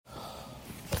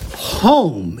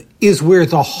Home is where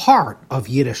the heart of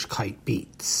Yidishkeit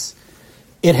beats.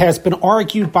 It has been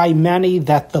argued by many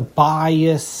that the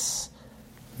bayis,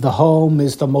 the home,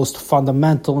 is the most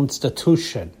fundamental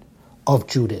institution of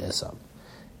Judaism.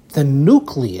 The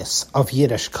nucleus of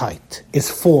Yidishkeit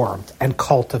is formed and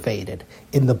cultivated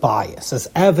in the bayis, as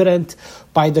evident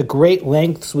by the great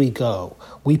lengths we go.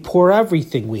 We pour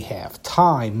everything we have,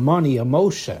 time, money,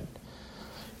 emotion,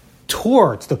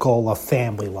 towards the goal of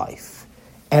family life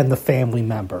and the family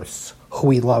members who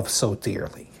we love so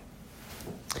dearly.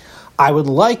 I would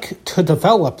like to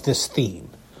develop this theme.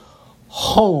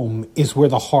 Home is where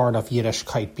the heart of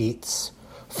Yidishkeit beats,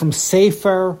 from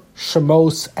Sefer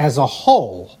Shemos as a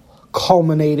whole,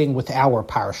 culminating with our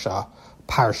parsha,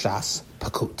 Parshas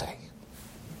Pekudai.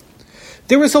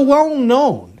 There is a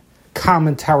well-known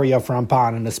commentary of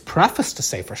Ramban in his preface to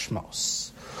Sefer Shemos,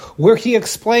 where he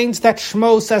explains that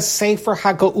Shemos as Sefer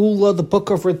HaGeula, the Book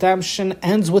of Redemption,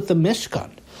 ends with the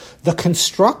Mishkan, the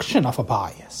construction of a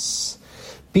bayis.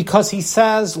 Because he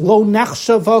says, Lo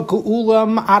nechshava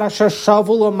ge'ulam arasher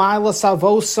shavu l'mayla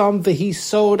savosam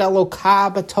v'hisod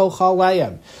elokah b'toch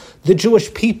aleim. The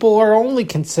Jewish people are only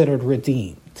considered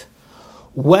redeemed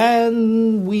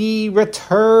when we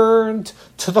returned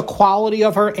to the quality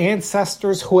of our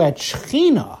ancestors who had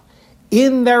Shechina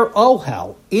in their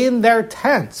ohel, in their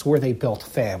tents where they built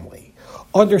family.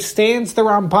 Understands the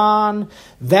Ramban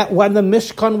that when the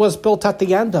Mishkan was built at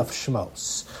the end of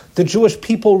Shemos, the Jewish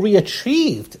people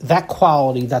re-achieved that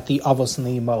quality that the Avos and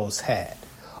the Imos had,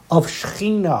 of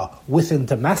Shechina within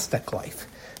domestic life,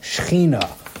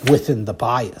 Shechina within the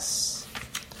bayis.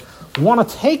 Want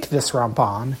to take this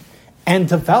Ramban and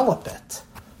develop it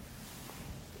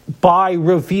by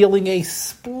revealing a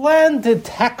splendid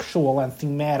textual and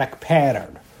thematic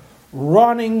pattern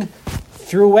running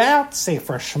throughout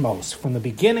Sefer Shemos from the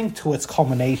beginning to its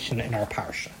culmination in our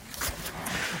parsha.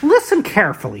 Listen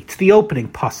carefully to the opening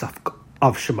pasuk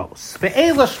of Shemos.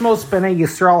 Ve'ela Shemos b'nei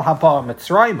Yisrael haba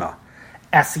Mitzrayma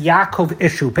es Yaakov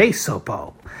ishu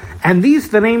beisobo. And these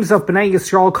the names of Bnei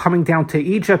Yisrael coming down to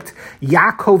Egypt.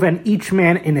 Yaakov and each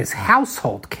man in his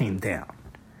household came down.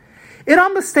 It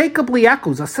unmistakably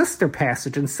echoes a sister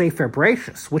passage in Sefer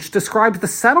Shemos, which describes the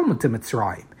settlement in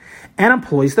Mitzrayim and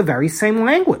employs the very same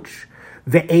language.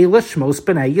 Ve'ela Shemos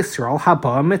b'nei Yisrael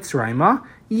haba Mitzrayma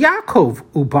Yaakov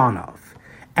ubanav.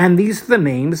 And these are the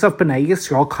names of Bnei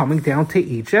Yisrael coming down to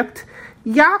Egypt,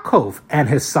 Yaakov and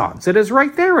his sons. It is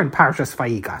right there in Parshas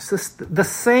Vayigas. The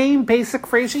same basic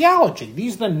phraseology.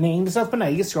 These are the names of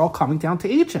Bnei Yisrael coming down to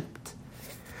Egypt.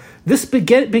 This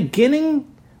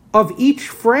beginning of each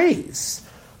phrase,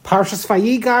 Parshas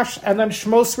Vayigash and then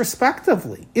Shemos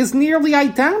respectively, is nearly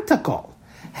identical.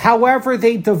 However,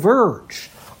 they diverge.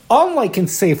 Unlike in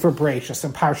Sefer Shemos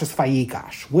and Parshas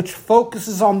Vayigash, which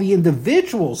focuses on the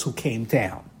individuals who came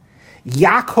down,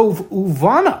 Yaakov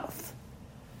Uvanav,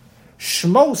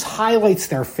 Shemos highlights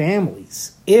their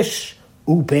families, Ish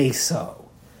Ubeso.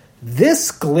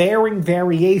 This glaring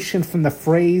variation from the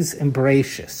phrase in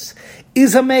Bereshis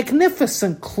is a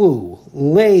magnificent clue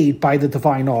laid by the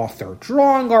divine author,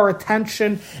 drawing our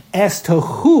attention as to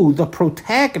who the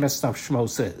protagonist of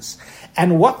Shemos is,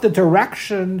 and what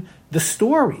direction the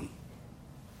story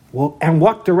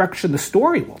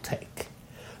will take.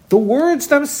 The words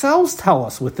themselves tell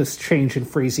us with this change in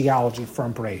phraseology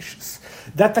from Bereshis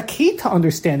that the key to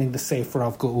understanding the Sefer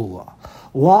of Geula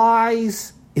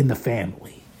lies in the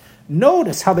family.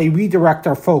 Notice how they redirect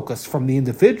our focus from the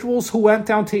individuals who went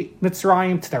down to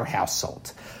Mitzrayim to their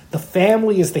household. The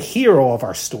family is the hero of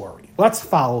our story. Let's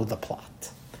follow the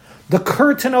plot. The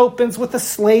curtain opens with the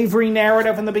slavery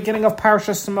narrative in the beginning of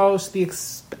Parshas Shemos, the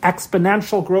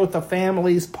exponential growth of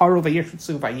families, Paro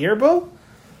v'yishutzu v'yirbu.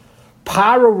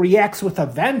 Paro reacts with a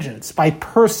vengeance by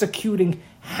persecuting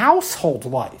household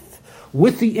life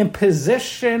with the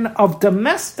imposition of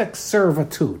domestic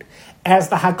servitude. As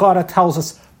the Haggadah tells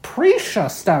us, Prisha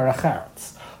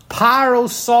Staracheretz. Paro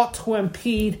sought to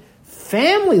impede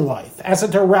family life as a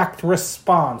direct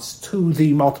response to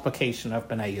the multiplication of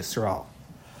Bnei Yisrael.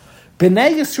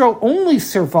 Bnei Yisrael only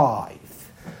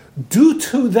survive due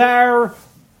to their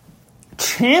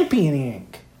championing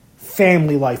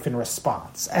family life in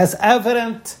response, as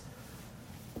evident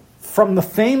from the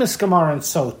famous Gemara in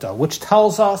Sota, which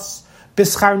tells us,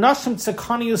 B'schar nashim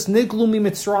tzekanius niglu mi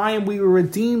Mitzrayim, we were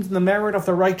redeemed in the merit of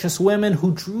the righteous women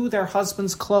who drew their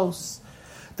husbands close.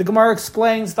 The Gemara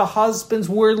explains the husbands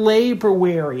were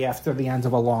labor-weary after the end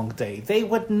of a long day. They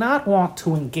would not want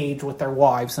to engage with their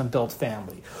wives and build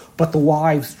family. But the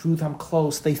wives drew them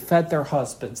close. They fed their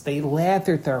husbands. They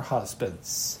lathered their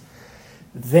husbands.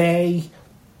 They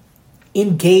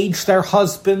engaged their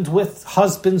husbands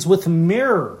with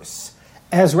mirrors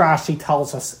as Rashi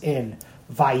tells us in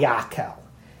Vayakel,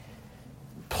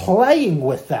 playing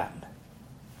with them,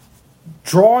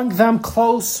 drawing them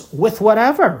close with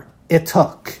whatever it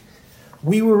took.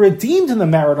 We were redeemed in the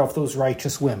merit of those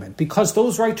righteous women, because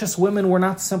those righteous women were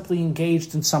not simply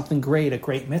engaged in something great, a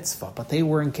great mitzvah, but they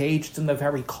were engaged in the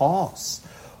very cause,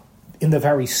 in the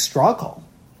very struggle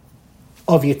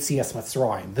of Yetzias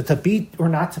Mitzrayim. The to be or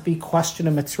not to be question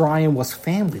in Mitzrayim was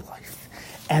family life.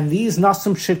 And these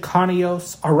Nasim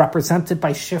Shidkanios are represented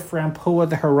by Shifra and Pua,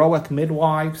 the heroic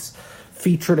midwives,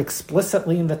 featured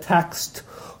explicitly in the text,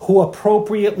 who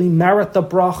appropriately merit the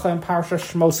bracha in parsha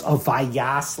Shemos of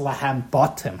Vayas Lahem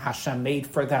Batim. Hashem made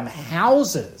for them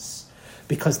houses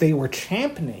because they were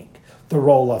championing the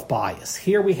role of bayis.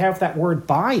 Here we have that word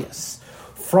bayis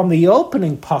from the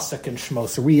opening pasuk in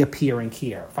Shemos reappearing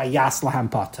here. Vayas Lahem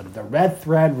Batim. The red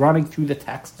thread running through the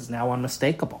text is now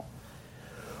unmistakable.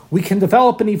 We can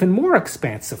develop an even more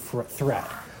expansive thread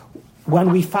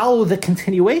when we follow the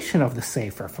continuation of the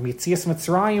Sefer, from Yetzias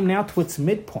Mitzrayim now to its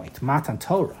midpoint, Matan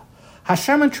Torah.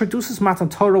 Hashem introduces Matan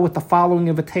Torah with the following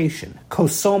invitation: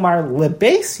 Kosomar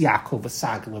lebeis Yaakov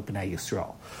v'sag lebnei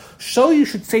Yisrael. So you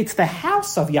should say to the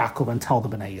house of Yaakov and tell the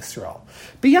Bnei Yisrael.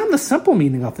 Beyond the simple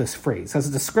meaning of this phrase, as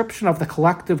a description of the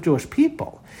collective Jewish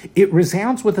people, it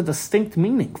resounds with a distinct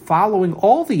meaning, following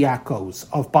all the Yaakovs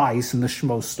of bayis in the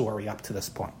Shemos story up to this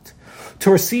point.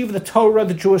 To receive the Torah,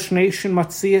 the Jewish nation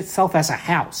must see itself as a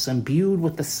house, imbued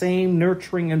with the same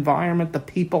nurturing environment the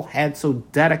people had so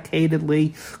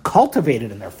dedicatedly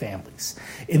cultivated in their families.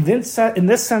 In this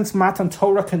sense, Matan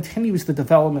Torah continues the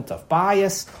development of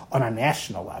bayis on a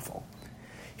national level.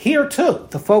 Here, too,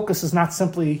 the focus is not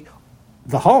simply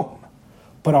the home,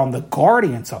 but on the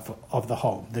guardians of the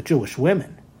home, the Jewish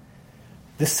women.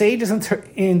 The sages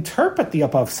interpret the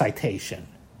above citation,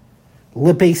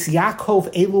 Lebeis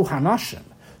Yaakov Elu Hanashim.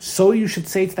 So you should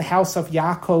say to the house of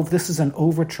Yaakov, this is an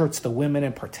overture to the women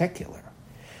in particular.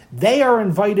 They are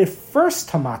invited first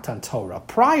to Matan Torah,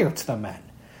 prior to the men.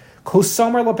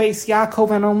 Kosomer Lebeis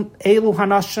Yaakov and Elu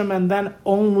Hanashim, and then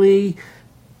only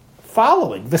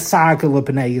following the saga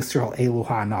Lebnei Yisrael Elu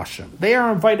Hanashim. They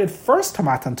are invited first to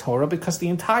Matan Torah because the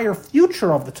entire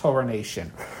future of the Torah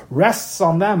nation rests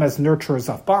on them as nurturers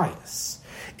of bayis.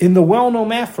 In the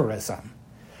well-known aphorism,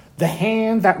 the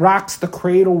hand that rocks the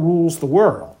cradle rules the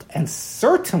world, and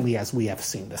certainly, as we have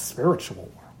seen, the spiritual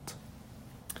world.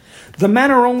 The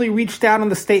men are only reached out in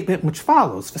the statement which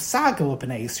follows, V'saga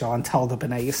l'bnei Yisrael, and tell the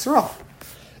Bnei Yisrael.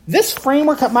 This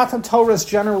framework at Matan Torah is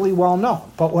generally well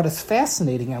known, but what is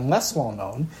fascinating and less well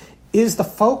known is the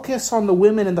focus on the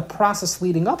women in the process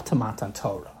leading up to Matan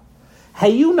Torah.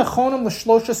 Hayu nechonim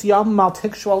l'shloshos yamim al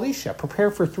tikshu alisha.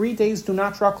 Prepare for 3 days, do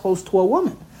not draw close to a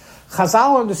woman.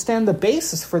 Chazal understand the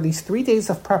basis for these 3 days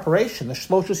of preparation, the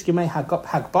Shloshos Yemei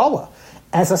Hagbala,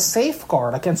 as a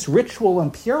safeguard against ritual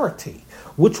impurity,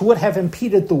 which would have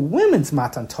impeded the women's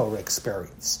Matan Torah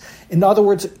experience. In other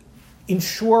words,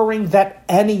 ensuring that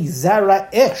any Zera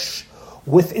Ish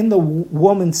within the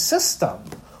woman's system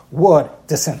would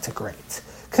disintegrate.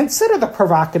 Consider the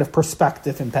provocative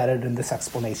perspective embedded in this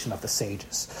explanation of the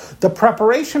sages. The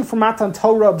preparation for Matan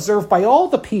Torah observed by all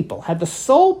the people had the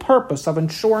sole purpose of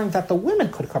ensuring that the women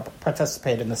could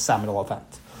participate in the seminal event.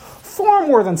 Far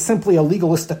more than simply a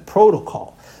legalistic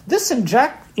protocol, this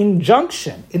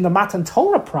injunction in the Matan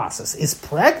Torah process is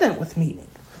pregnant with meaning.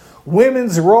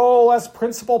 Women's role as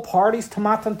principal parties to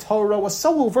Matan Torah was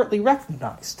so overtly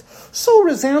recognized, so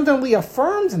resoundingly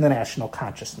affirmed in the national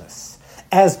consciousness.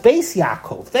 As Beis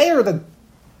Yaakov, they are the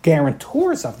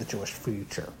guarantors of the Jewish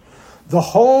future. The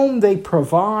home they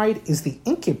provide is the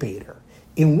incubator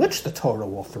in which the Torah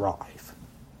will thrive.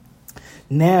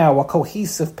 Now, a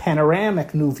cohesive,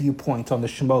 panoramic new viewpoint on the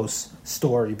Shemos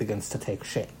story begins to take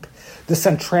shape. The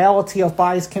centrality of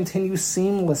bayis continues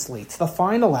seamlessly to the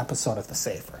final episode of the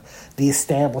Sefer, the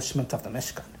establishment of the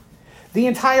Mishkan. The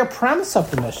entire premise of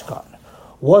the Mishkan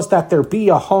was that there be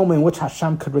a home in which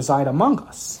Hashem could reside among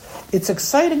us. It's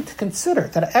exciting to consider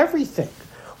that everything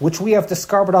which we have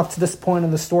discovered up to this point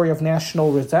in the story of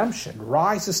national redemption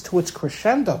rises to its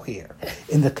crescendo here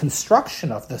in the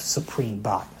construction of the supreme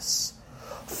bayis.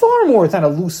 Far more than a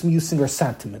loose musing or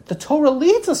sentiment, the Torah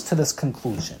leads us to this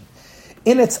conclusion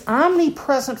in its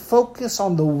omnipresent focus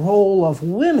on the role of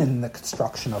women in the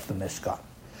construction of the Mishkan.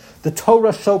 The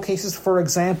Torah showcases, for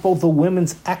example, the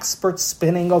women's expert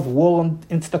spinning of wool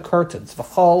into the curtains.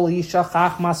 V'chol isha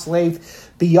chachmas leiv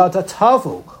biyada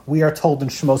tavu, we are told in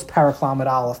Shemos Parak Lamed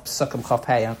Aleph, Psukim Chaf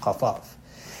Hey and Chaf Av.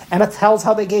 And it tells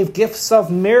how they gave gifts of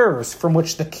mirrors from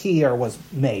which the kir was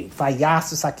made.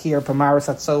 Vayasis hakir b'maris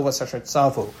atzovas asher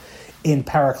tzavu in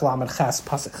Parak Lamed Ches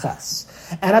Pasuk Ches.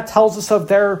 And it tells us of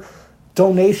their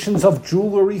donations of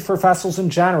jewelry for vessels in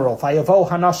general. Vayavo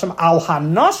hanashim al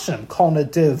hanashim kol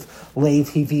nediv leiv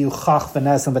hiviu chach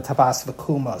v'nezim v'tabas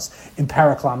v'kumas in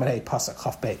Parak Lamed Pasuk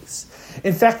Chaf Beis.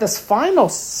 In fact, this final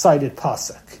cited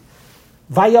pasuk,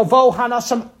 Vayavo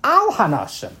hanashim al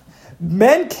hanashim,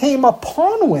 men came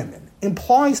upon women,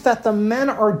 implies that the men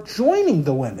are joining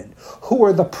the women, who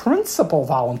are the principal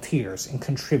volunteers in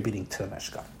contributing to the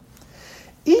Mishkan.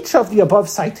 Each of the above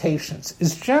citations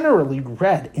is generally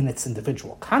read in its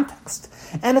individual context,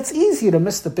 and it's easy to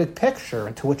miss the big picture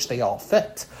into which they all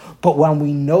fit. But when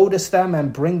we notice them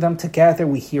and bring them together,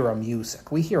 we hear a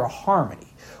music, we hear a harmony,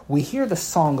 we hear the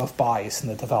song of bayis in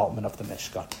the development of the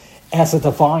Mishkan. As a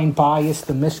divine bayis,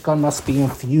 the Mishkan must be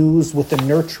infused with the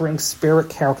nurturing spirit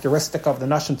characteristic of the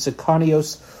Nashim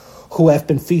Tzidkanios who have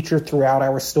been featured throughout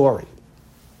our story.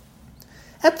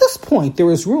 At this point, there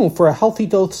is room for a healthy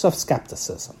dose of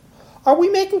skepticism. Are we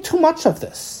making too much of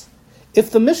this?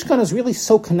 If the Mishkan is really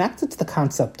so connected to the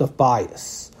concept of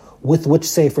bayis, with which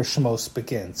Sefer Shemos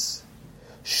begins,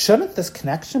 shouldn't this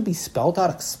connection be spelled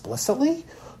out explicitly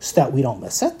so that we don't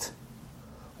miss it?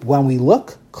 When we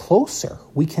look closer,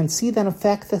 we can see that in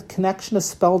fact the connection is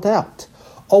spelled out.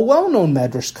 A well-known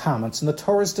Medrash comments on the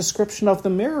Torah's description of the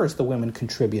mirrors the women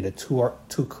contributed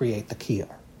to create the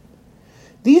kiyar.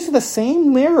 These are the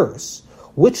same mirrors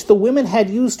which the women had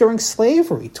used during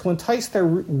slavery to entice their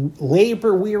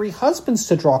labor-weary husbands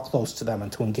to draw close to them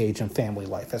and to engage in family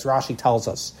life, as Rashi tells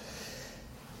us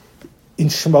in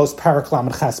Shemos Parak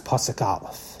Lamed Ches Pasuk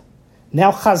Aleph.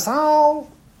 Now Chazal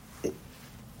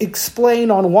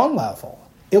explain on one level,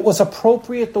 it was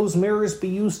appropriate those mirrors be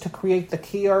used to create the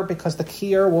kiyar because the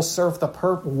kiyar will serve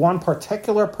one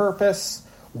particular purpose.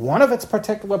 One of its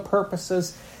particular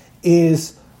purposes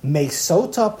is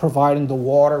Mesota, providing the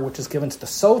water which is given to the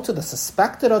Sota, the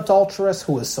suspected adulteress,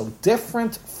 who is so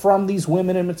different from these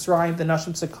women in Mitzrayim, the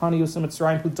Nashim Tzidkanios in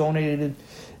Mitzrayim, who donated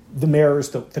the mirrors,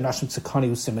 the Nashim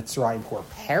Tzidkanios in Mitzrayim, who are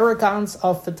paragons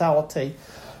of fidelity.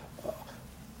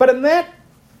 But in that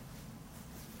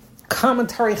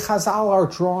commentary, Chazal are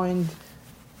drawing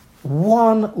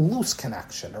one loose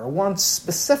connection, or one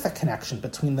specific connection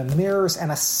between the mirrors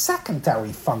and a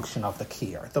secondary function of the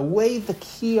kiyar. The way the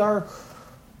kiyar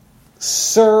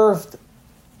served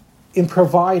in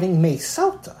providing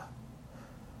Mesota.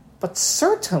 But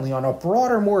certainly on a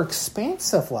broader, more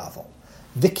expansive level,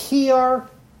 the kiyar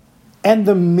and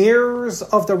the mirrors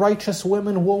of the righteous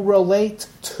women will relate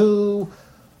to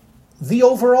the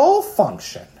overall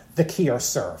function the kiyar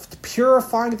served,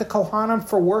 purifying the Kohanim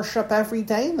for worship every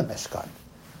day in the Mishkan.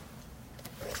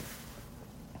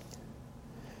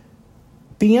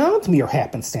 Beyond mere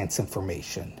happenstance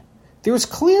information, there is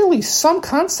clearly some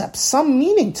concept, some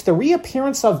meaning to the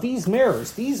reappearance of these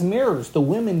mirrors. These mirrors the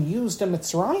women used in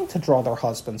Mitzrayim to draw their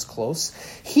husbands close.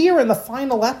 Here in the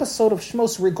final episode of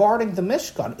Shemos regarding the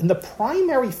Mishkan, in the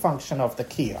primary function of the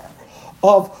kiyar,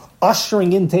 of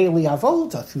ushering in daily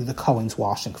avoda through the Kohen's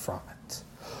washing from it.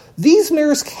 These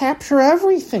mirrors capture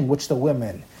everything which the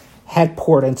women had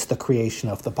poured into the creation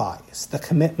of the bayis, the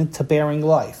commitment to bearing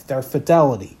life, their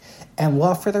fidelity, and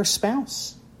love for their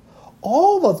spouse.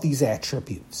 All of these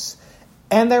attributes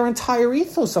and their entire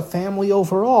ethos of family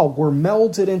overall were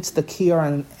melded into the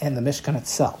kiyar and the Mishkan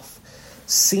itself.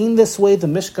 Seen this way, the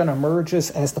Mishkan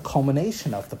emerges as the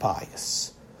culmination of the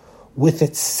bayis, with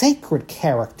its sacred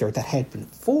character that had been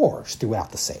forged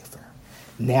throughout the Sefer.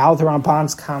 Now the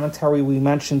Ramban's commentary we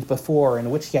mentioned before, in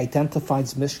which he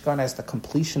identifies Mishkan as the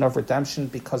completion of redemption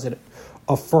because it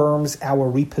affirms our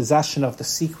repossession of the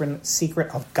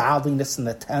secret of godliness in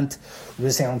the tent,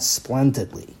 resounds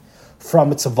splendidly.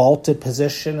 From its vaulted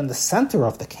position in the center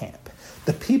of the camp,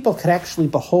 the people could actually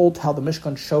behold how the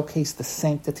Mishkan showcased the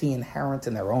sanctity inherent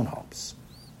in their own homes.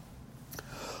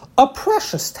 A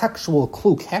precious textual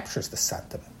clue captures the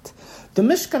sentiment. The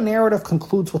Mishkan narrative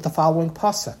concludes with the following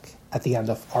pasuk at the end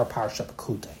of our parsha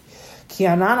Pekudai. Ki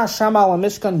anan Hashem al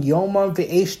Mishkan yomam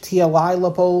ve'esh ti'alai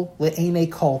labo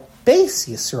le'enei kol bayis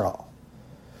Yisrael.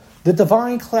 The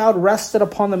divine cloud rested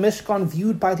upon the Mishkan,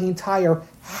 viewed by the entire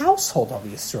household of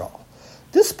Yisrael.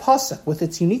 This pasuk, with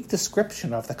its unique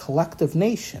description of the collective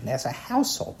nation as a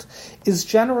household, is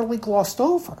generally glossed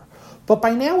over, but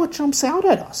by now it jumps out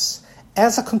at us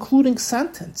as a concluding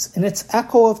sentence in its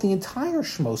echo of the entire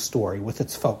Shemos story with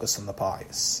its focus on the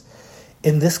bayis.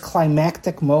 In this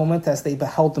climactic moment, as they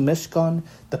beheld the Mishkan,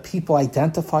 the people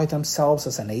identified themselves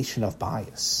as a nation of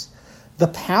bayis. The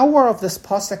power of this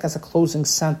pasuk as a closing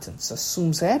sentence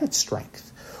assumes added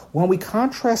strength when we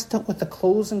contrast it with the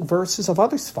closing verses of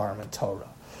other Sfarim in Torah.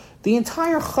 The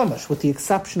entire Chumash, with the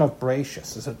exception of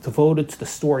Bereshis, is devoted to the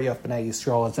story of Bnei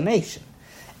Yisrael as a nation.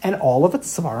 And all of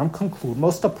its svarim conclude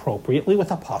most appropriately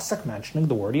with a pasuk mentioning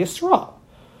the word Yisrael.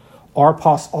 Our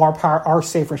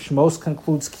Sefer Shemos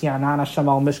concludes Kianana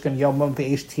Shamal Mishkan Yomam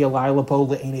Ve'esh Tialayla Bo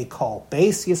Le'ene Kol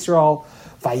Bayis Yisrael.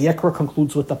 Vayikra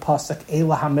concludes with the pasuk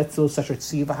Eila HaMitzvos Asher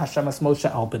Tziva Hashem Es Moshe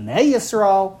Al Bnei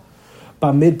Yisrael.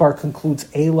 Bamidbar concludes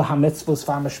Eila HaMitzvos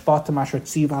V'Mishpatim Asher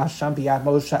Tziva Hashem B'Yad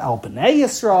Moshe Al Bnei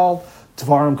Yisrael.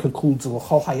 Dvarim concludes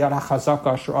L'chol Hayad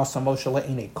HaChazaka Asher Asa Moshe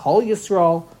Le'ene Kol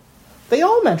Yisrael. They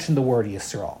all mention the word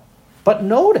Yisrael, but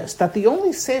notice that the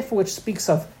only sefer which speaks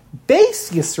of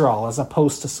bayis Yisrael as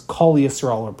opposed to Kol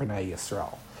Yisrael or Bnei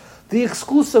Yisrael, the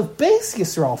exclusive bayis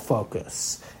Yisrael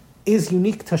focus is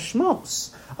unique to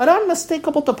Shemos, an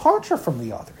unmistakable departure from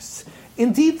the others.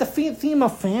 Indeed, the theme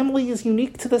of family is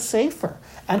unique to the sefer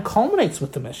and culminates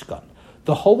with the Mishkan.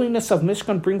 The holiness of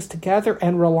Mishkan brings together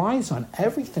and relies on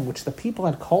everything which the people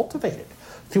had cultivated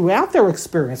throughout their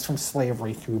experience from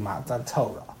slavery through Matan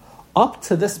Torah, up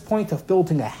to this point of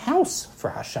building a house for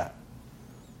Hashem.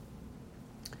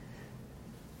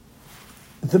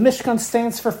 The Mishkan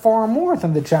stands for far more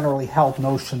than the generally held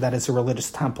notion that it's a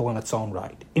religious temple in its own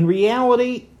right. In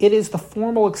reality, it is the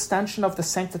formal extension of the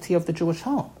sanctity of the Jewish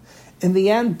home. In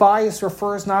the end, bayis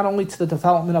refers not only to the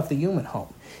development of the human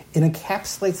home, it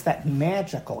encapsulates that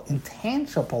magical,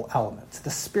 intangible element, the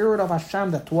spirit of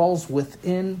Hashem that dwells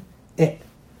within it,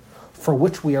 for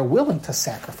which we are willing to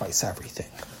sacrifice everything.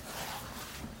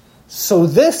 So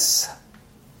this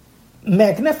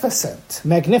magnificent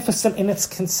in its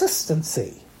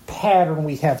consistency pattern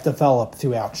we have developed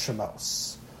throughout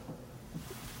Shemos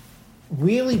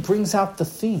really brings out the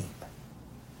theme.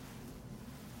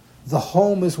 The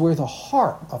home is where the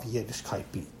heart of Yidishkeit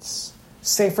beats.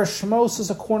 Sefer Shemos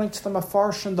is, according to the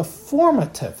Mefarshim, the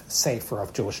formative sefer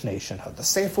of Jewish nationhood, the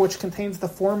sefer which contains the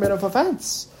formative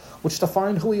events which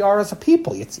define who we are as a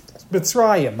people. It's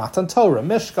Mitzrayim, Matan Torah,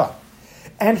 Mishkan.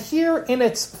 And here in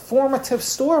its formative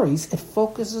stories, it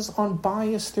focuses on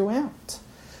bayis throughout.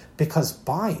 Because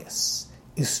bayis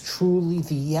is truly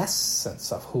the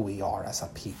essence of who we are as a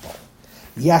people.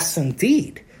 Yes,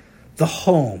 indeed, the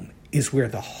home is where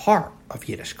the heart of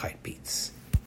Yiddishkeit beats.